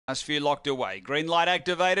Last few locked away. Green light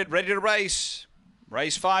activated, ready to race.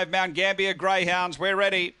 Race 5, Mt-Gambier Greyhounds. We're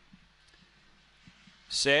ready.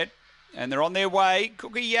 Set. And they're on their way.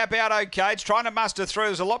 Cookie Yap out okay. It's trying to muster through.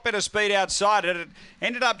 There's a lot better speed outside it. It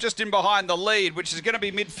ended up just in behind the lead, which is going to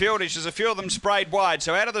be midfieldish as a few of them sprayed wide.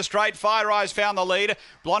 So out of the straight, Fire Eyes found the lead.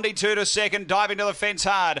 Blondie 2 to second, diving to the fence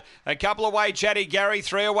hard. A couple away, Chatty Gary.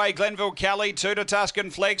 3 away, Glenville Kelly. 2 to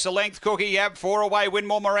Tuscan Flex. A length, Cookie Yap. 4 away,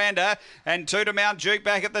 Winmore Miranda. And 2 to Mount Duke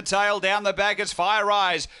back at the tail. Down the back is Fire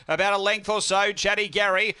Eyes. About a length or so, Chatty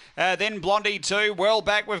Gary. Then Blondie 2. Well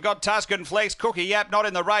back, we've got Tuscan Flex. Cookie Yap not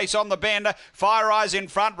in the race on the bend. Fire Eyes in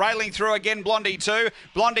front, railing through again, Blondie 2.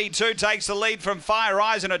 Blondie 2 takes the lead from Fire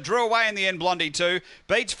Eyes and it drew away in the end, Blondie 2.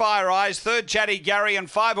 Beats Fire Eyes, third Chatty Gary and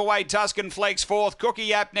 5 away Tuscan Flex, fourth. Cookie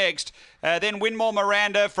Yap next. Then Winmore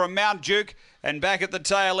Miranda from Mount Duke. And back at the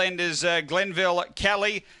tail end is Glenville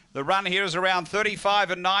Kelly. The run here is around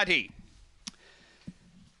 35.90.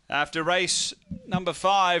 After race number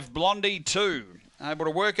 5, Blondie 2. Able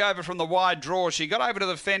to work over from the wide draw. She got over to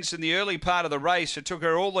the fence in the early part of the race. It took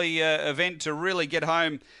her all the event to really get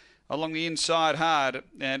home along the inside hard,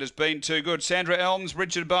 and has been too good. Sandra Elms,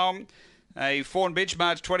 Richard Bohm, a Fawn Bitch,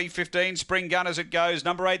 March 2015. Spring Gun as it goes.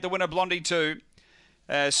 Number 8, the winner, Blondie 2.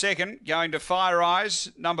 Second, going to Fire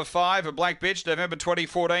Eyes. Number 5, a Black Bitch, November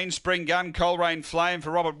 2014. Spring Gun, Coleraine Flame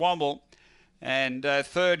for Robert Womble. And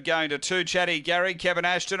third, going to 2, Chatty Gary, Kevin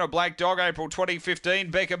Ashton, a Black Dog, April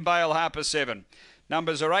 2015. Beckham Bale, Harper 7.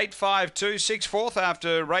 Numbers are 8, 5, 2, 6, 4th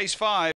after race 5.